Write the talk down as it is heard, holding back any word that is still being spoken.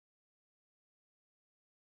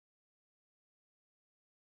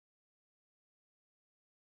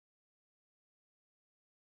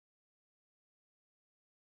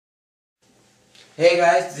Hey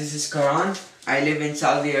guys, this is Karan. I live in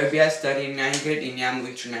Saudi Arabia studying 9th grade in Yamu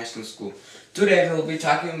International School. Today we'll be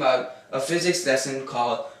talking about a physics lesson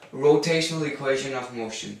called Rotational Equation of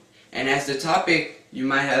Motion. And as the topic, you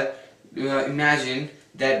might have imagined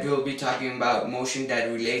that we'll be talking about motion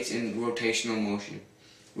that relates in rotational motion.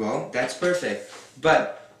 Well, that's perfect.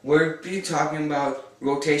 But we'll be talking about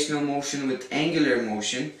rotational motion with angular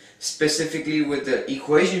motion, specifically with the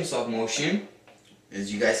equations of motion,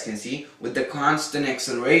 as you guys can see, with the constant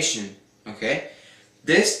acceleration. Okay,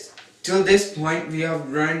 till this point we have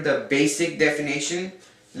learned the basic definition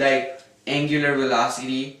like angular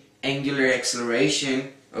velocity, angular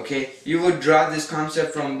acceleration. Okay, you would draw this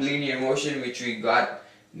concept from linear motion, which we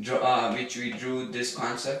drew this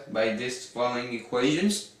concept by this following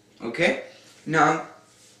equations. Okay, now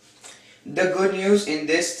the good news in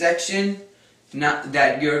this section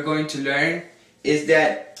that you're going to learn is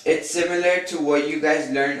that it's similar to what you guys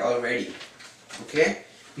learned already. Okay,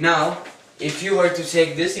 now if you were to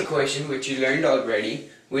take this equation which you learned already,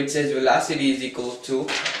 which says velocity is equal to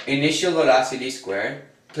initial velocity squared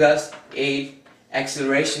plus 8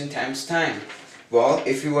 acceleration times time. Well,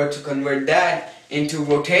 if you were to convert that into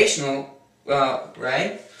rotational,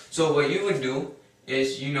 right? So what you would do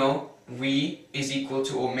is, V is equal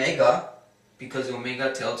to omega, because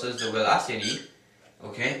omega tells us the velocity.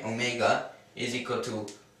 Okay, omega is equal to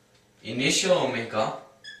initial omega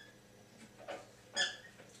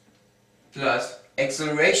plus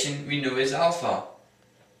acceleration we know is alpha,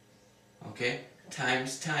 okay,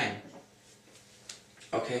 times time.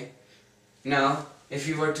 Okay, now if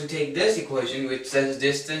you were to take this equation which says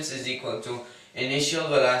distance is equal to initial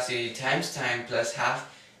velocity times time plus half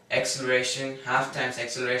times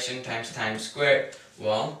acceleration times time squared,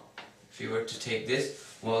 well, if you were to take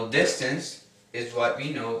this, well, distance is what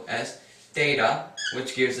we know as theta,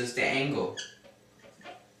 which gives us the angle.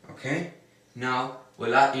 Okay, now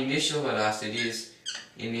initial velocity is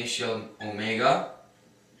initial omega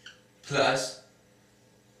plus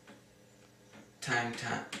times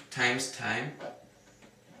time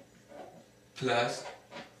plus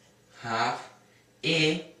half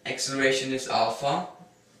acceleration is alpha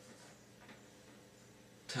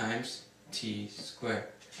times t squared.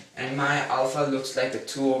 And my alpha looks like a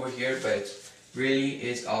 2 over here, but it really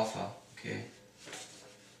is alpha. Okay,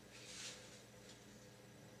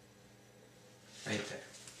 right there.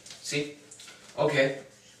 See? Okay.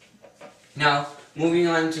 Now, moving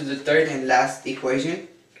on to the third and last equation.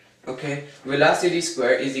 Okay, velocity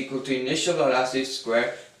squared is equal to initial velocity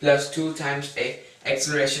squared plus 2 times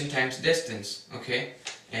acceleration times distance. Okay,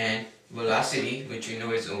 and velocity, which you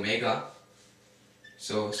know is omega.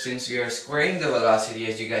 So since we are squaring the velocity,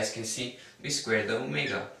 as you guys can see, we square the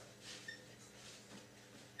omega.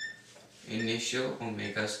 Initial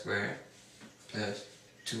omega squared plus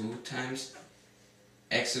 2 times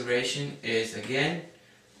acceleration is again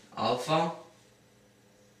alpha,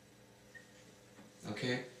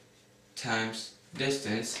 okay, times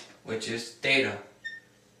distance, which is theta.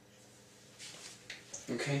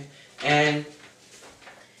 Okay, and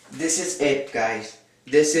this is it, guys.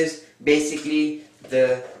 This is basically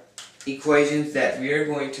the equations that we are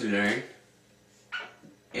going to learn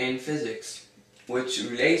in physics, which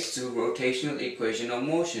relates to rotational equation of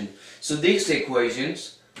motion. So these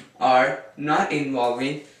equations are not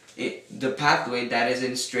involving the pathway that is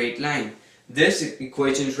in straight line. This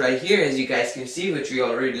equations right here, as you guys can see, which we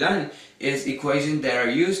already learned, is equations that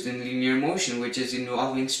are used in linear motion, which is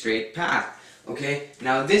involving straight path. Okay,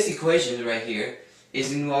 now this equation right here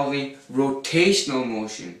is involving rotational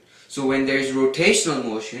motion. So when there's rotational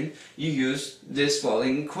motion, you use this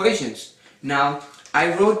following equations. Now,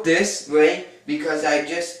 I wrote this way because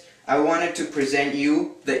I wanted to present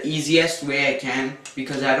you the easiest way I can,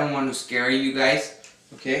 because I don't want to scare you guys.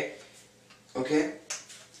 Okay? Okay?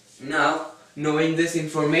 Now, knowing this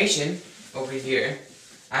information over here,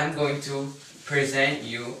 I'm going to present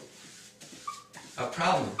you a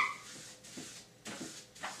problem.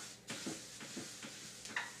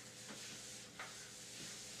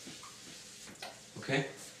 Okay?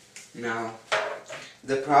 Now,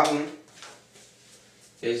 the problem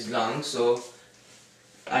is long, so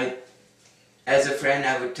as a friend,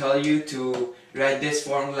 I would tell you to write this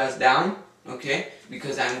formulas down, okay?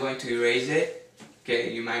 Because I'm going to erase it.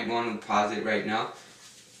 Okay, you might want to pause it right now.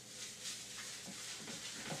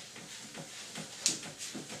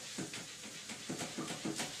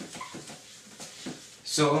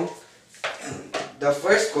 So, the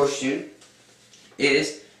first question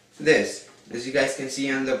is this. As you guys can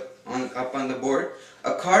see up on the board,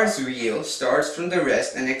 a car's wheel starts from the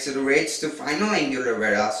rest and accelerates to final angular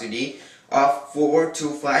velocity of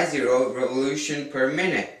 4250 revolution per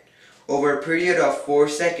minute over a period of 4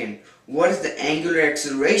 seconds. What is the angular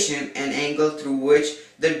acceleration and angle through which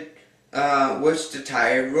the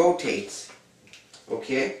tire rotates?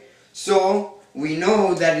 Okay, so we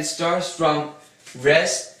know that it starts from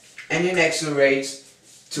rest and it accelerates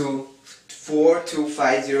to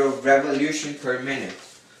 4250 revolution per minute.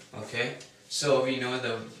 Okay, so we know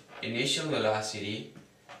the initial velocity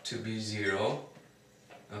to be 0.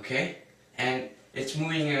 Okay, and it's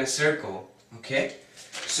moving in a circle. Okay,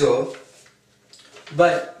 so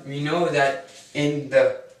but we know that in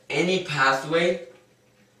any pathway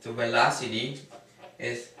the velocity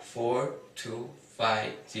is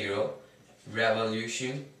 4250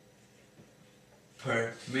 revolution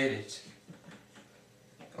per minute.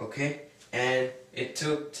 Okay, and it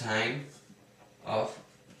took time of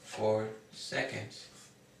 4 seconds.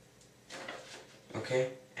 Okay,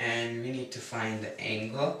 and we need to find the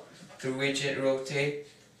angle through which it rotates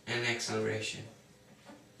and acceleration.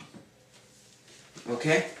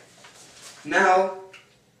 Okay, now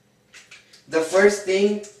the first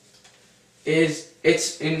thing is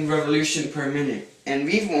it's in revolution per minute, and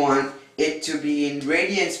we want it to be in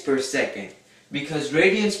radians per second, because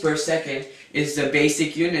radians per second is the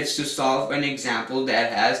basic units to solve an example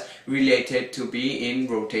that has related to be in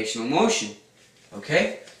rotational motion.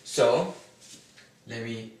 Okay, so let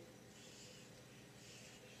me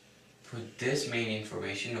put this main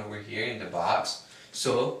information over here in the box.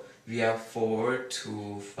 So we have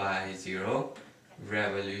 4250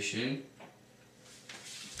 revolution.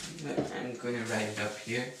 I'm going to write it up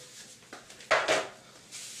here.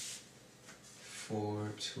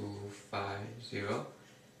 4250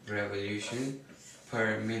 revolution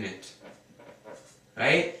per minute.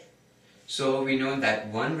 Right? So we know that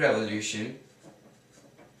 1 revolution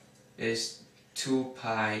is 2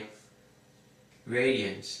 pi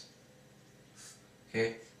radians.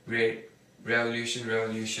 Okay?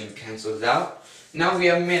 Revolution cancels out. Now we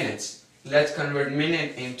have minutes. Let's convert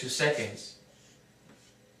minute into seconds.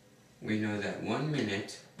 We know that 1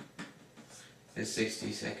 minute is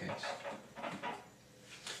 60 seconds.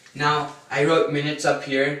 Now I wrote minutes up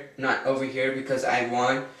here, not over here, because I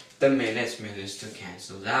want the minutes to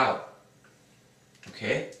cancel out.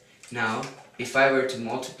 Okay? Now if I were to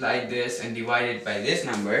multiply this and divide it by this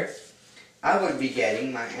number, I would be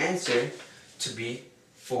getting my answer to be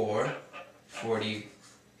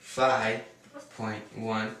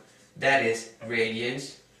 445.1, that is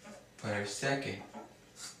radians per second.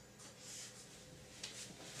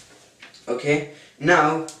 Okay,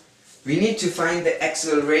 now we need to find the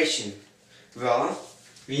acceleration. Well,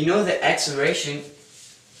 we know the acceleration.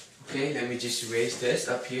 Okay, let me just erase this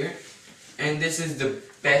up here, and this is the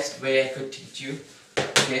best way I could teach you.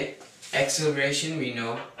 Okay, acceleration we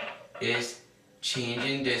know is change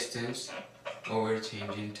in distance over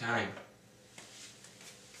change in time.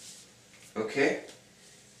 Okay,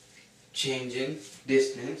 change in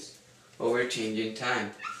distance over change in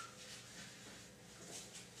time.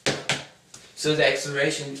 So the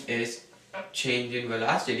acceleration is change in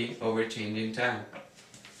velocity over change in time.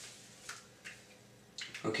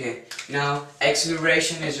 Okay, now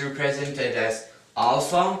acceleration is represented as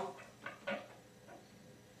alpha.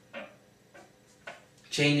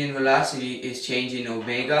 Change in velocity is change in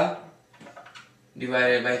omega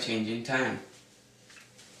divided by change in time.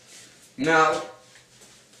 Now,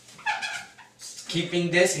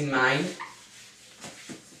 keeping this in mind,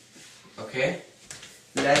 okay,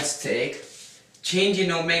 let's take change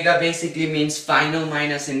in omega basically means final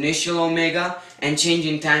minus initial omega, and change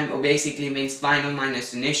in time basically means final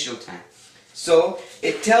minus initial time. So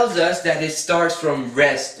it tells us that it starts from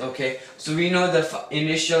rest. Okay, so we know the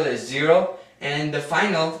initial is 0 and the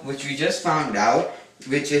final, which we just found out,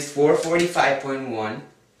 which is 445.1.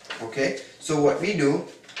 Okay, so what we do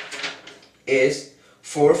is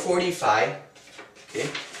 445. Okay,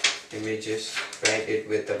 let me just write it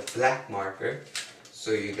with a black marker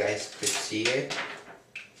so you guys could see it.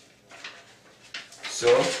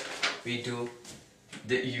 So we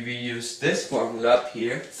use this formula up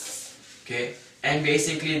here. Okay, and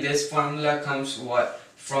basically this formula comes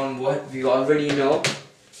from what we already know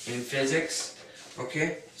in physics.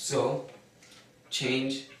 Okay, so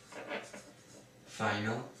change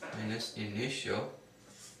final minus initial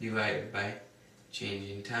divided by change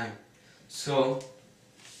in time. So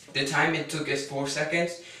the time it took is 4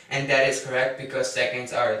 seconds, and that is correct because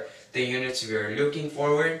seconds are the units we are looking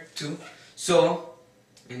forward to. So,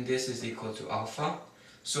 and this is equal to alpha.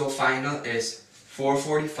 So final is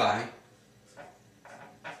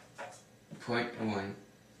 445.1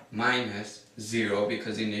 minus 0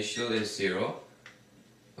 because initial is 0.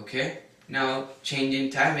 Okay, now change in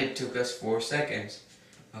time, it took us 4 seconds.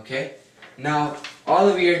 Okay, Now,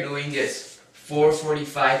 all we are doing is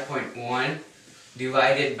 445.1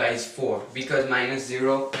 divided by 4 because minus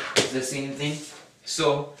 0 is the same thing.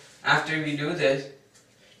 So, after we do this,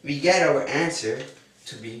 we get our answer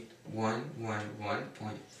to be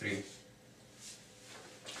 111.3.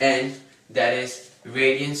 And that is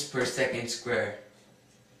radians per second square.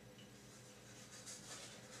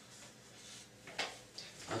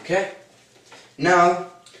 Okay? Now,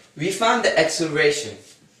 we found the acceleration.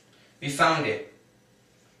 We found it.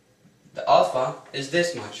 The alpha is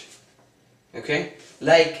this much. Okay?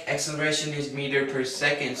 Like acceleration is meter per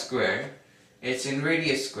second square, it's in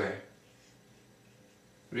radius square.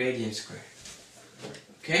 Radian square.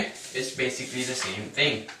 Okay? It's basically the same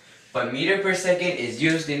thing. But meter per second is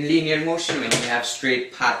used in linear motion when you have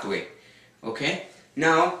straight pathway. Okay?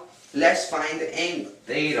 Now, let's find the angle,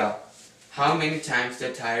 theta. How many times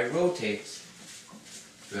the tire rotates?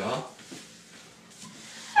 Well,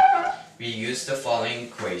 we use the following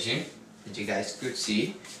equation that you guys could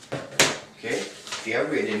see. Okay? If you have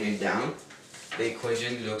written it down, the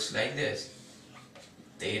equation looks like this.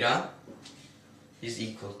 Theta is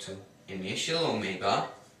equal to initial omega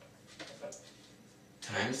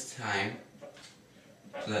times time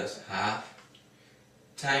plus half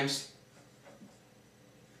times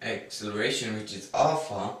acceleration, which is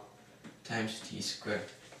alpha, times t squared.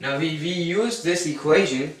 Now we use this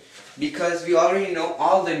equation because we already know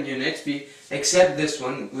all the units except this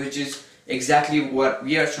one, which is exactly what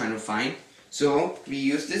we are trying to find. So we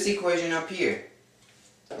use this equation up here.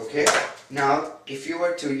 Okay? Now if you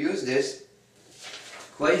were to use this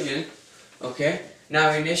equation, okay,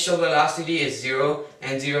 now initial velocity is 0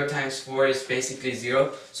 and 0 times 4 is basically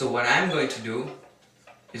 0. So what I'm going to do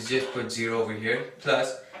is just put 0 over here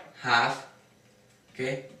plus half,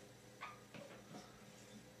 okay,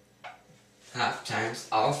 half times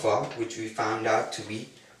alpha, which we found out to be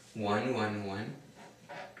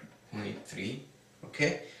 111.3,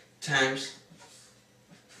 okay, times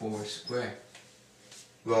 4 squared.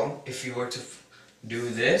 Well, if you were to do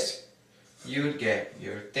this, you would get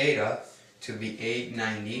your theta to be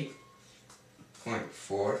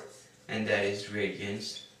 890.4, and that is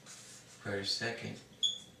radians per second.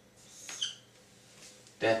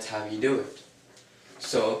 That's how you do it.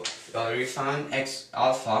 So we already found x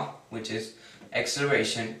alpha, which is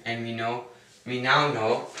acceleration, and we now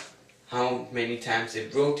know how many times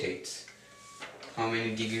it rotates, how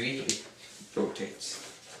many degrees it rotates.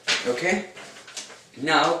 Okay?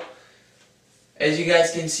 Now, as you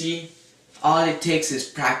guys can see, all it takes is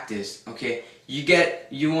practice. Okay?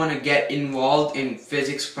 You want to get involved in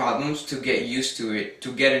physics problems to get used to it,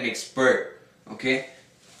 to get an expert. Okay?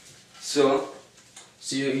 So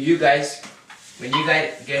you guys, when you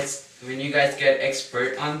guys get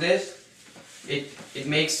expert on this, it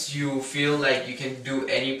makes you feel like you can do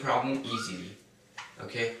any problem easily.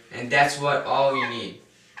 Okay? And that's what all we need.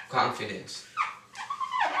 Confidence.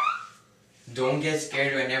 Don't get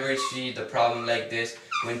scared whenever you see the problem like this,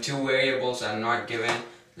 when two variables are not given.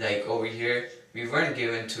 Like over here, we weren't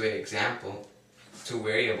given to an example, two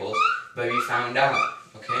variables, but we found out.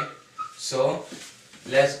 Okay? So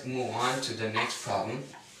let's move on to the next problem,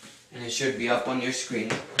 and it should be up on your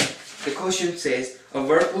screen. The question says, a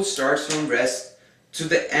whirlpool starts from rest to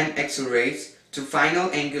the end accelerates to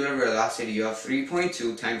final angular velocity of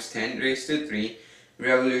 3.2 times 10 raised to 3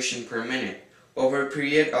 revolution per minute over a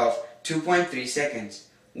period of 2.3 seconds.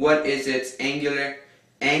 What is its angular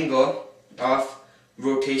angle of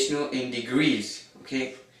rotational in degrees?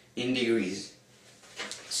 Okay, in degrees.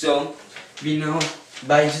 So we know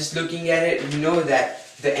by just looking at it, we know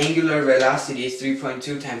that the angular velocity is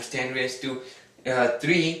 3.2 times 10 raised to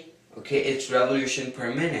 3. Okay, it's revolution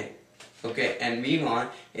per minute. Okay, and we want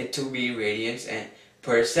it to be radians and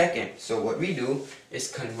per second. So what we do is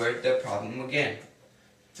convert the problem again.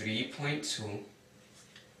 3.2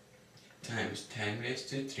 times 10 raised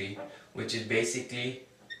to 3, which is basically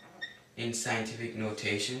in scientific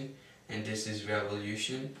notation, and this is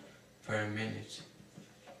revolution per minute.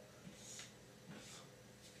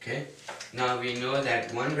 Okay, now we know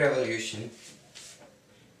that one revolution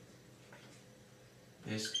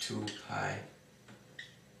is 2 pi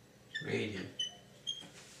radian.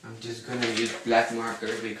 I'm just gonna use black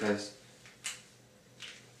marker because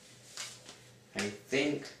I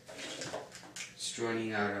think it's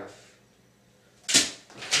running out of.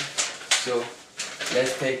 Okay. So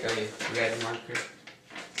let's take a red marker.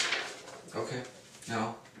 Okay,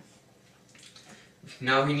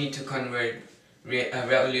 now we need to convert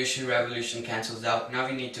revolution cancels out. Now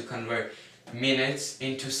we need to convert minutes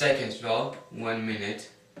into seconds. Well, 1 minute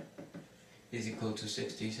is equal to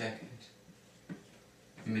 60 seconds.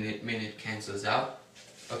 Minute cancels out.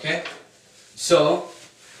 Okay? So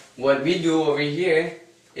what we do over here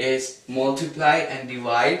is multiply and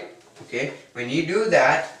divide. Okay, when you do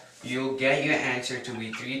that, you'll get your answer to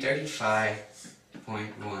be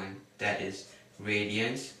 335.1. That is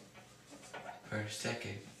radians per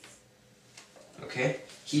second. Okay,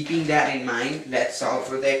 keeping that in mind, let's solve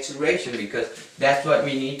for the acceleration, because that's what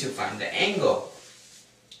we need to find the angle.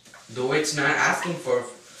 Though it's not asking for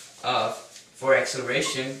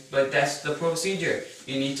acceleration, but that's the procedure.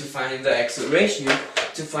 You need to find the acceleration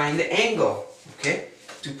to find the angle. Okay,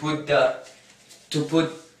 to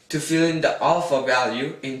fill in the alpha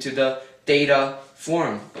value into the theta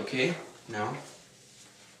form. Okay, now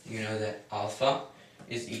you know that alpha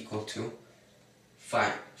is equal to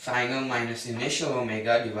final minus initial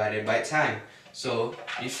omega divided by time. So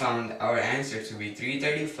we found our answer to be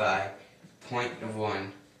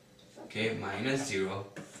 335.1, okay, minus 0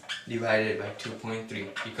 divided by 2.3,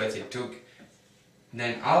 because it took,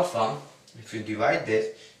 then alpha, if you divide this,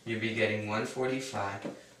 you'll be getting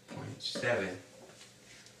 145.7.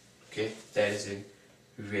 Okay, that is in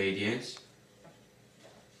radians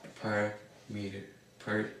per meter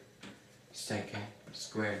per second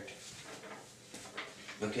squared.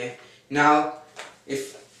 Okay, now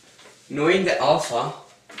if knowing the alpha,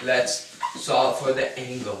 let's solve for the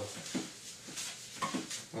angle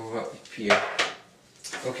over up here.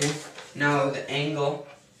 Okay, now the angle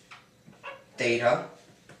theta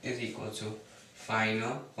is equal to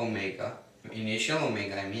final omega, initial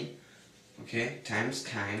omega I mean, okay, times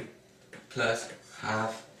time plus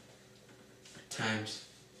half times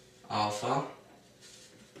alpha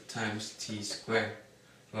times t squared.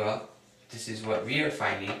 Well, this is what we are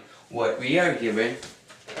finding. What we are given,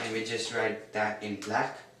 let me just write that in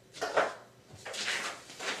black.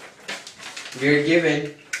 We are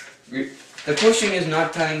given, the question is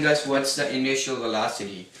not telling us what's the initial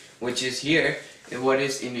velocity, which is here. What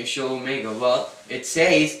is initial omega? Well, it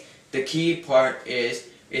says, the key part is,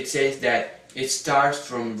 it says that it starts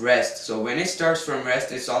from rest. So when it starts from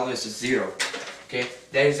rest, it's always a 0. Okay,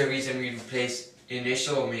 that is the reason we replace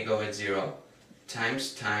initial omega with 0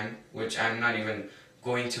 times time, which I'm not even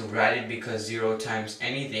going to write it because 0 times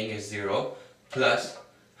anything is 0, plus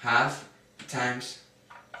half times,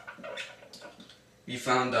 we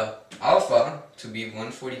found the alpha to be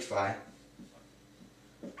 145.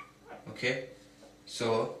 Okay,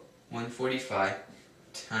 so 145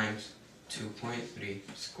 times 2.3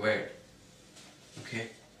 squared. Okay,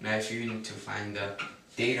 now if you need to find the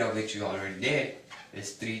theta, which you already did,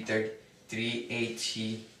 is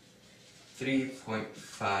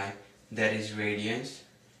 383.5, that is radians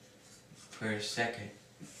per second.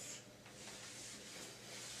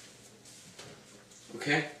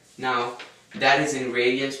 Okay, now that is in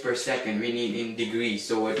radians per second, we need in degrees.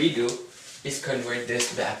 So what we do is convert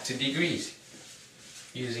this back to degrees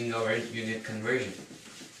using our unit conversion.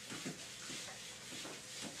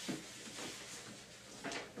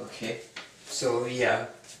 Okay, so we have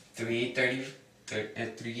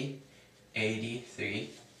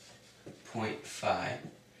 383.5,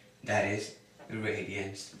 that is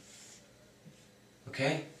radians.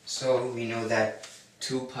 Okay, so we know that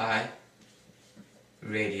 2 pi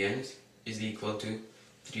radians is equal to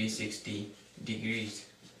 360 degrees.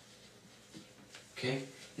 Okay,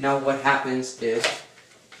 now what happens is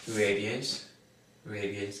radians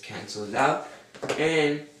cancels out,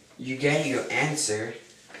 and you get your answer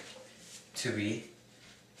to be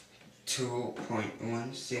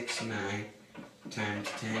 2.169 times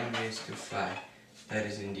 10 raised to 5. That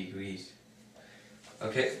is in degrees.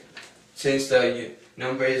 Okay, since the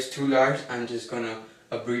number is too large, I'm just gonna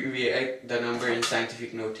abbreviate the number in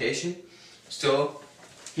scientific notation. So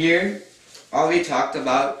here, all we talked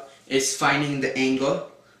about is finding the angle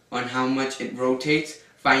on how much it rotates,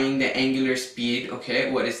 finding the angular speed, okay,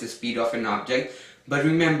 what is the speed of an object. But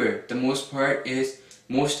remember, the most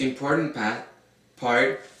important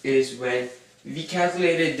part is when we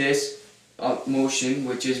calculated this motion,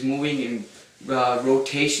 which is moving in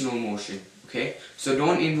rotational motion. Okay, so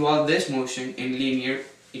don't involve this motion in linear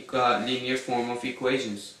form of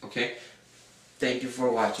equations. Okay, thank you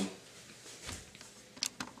for watching.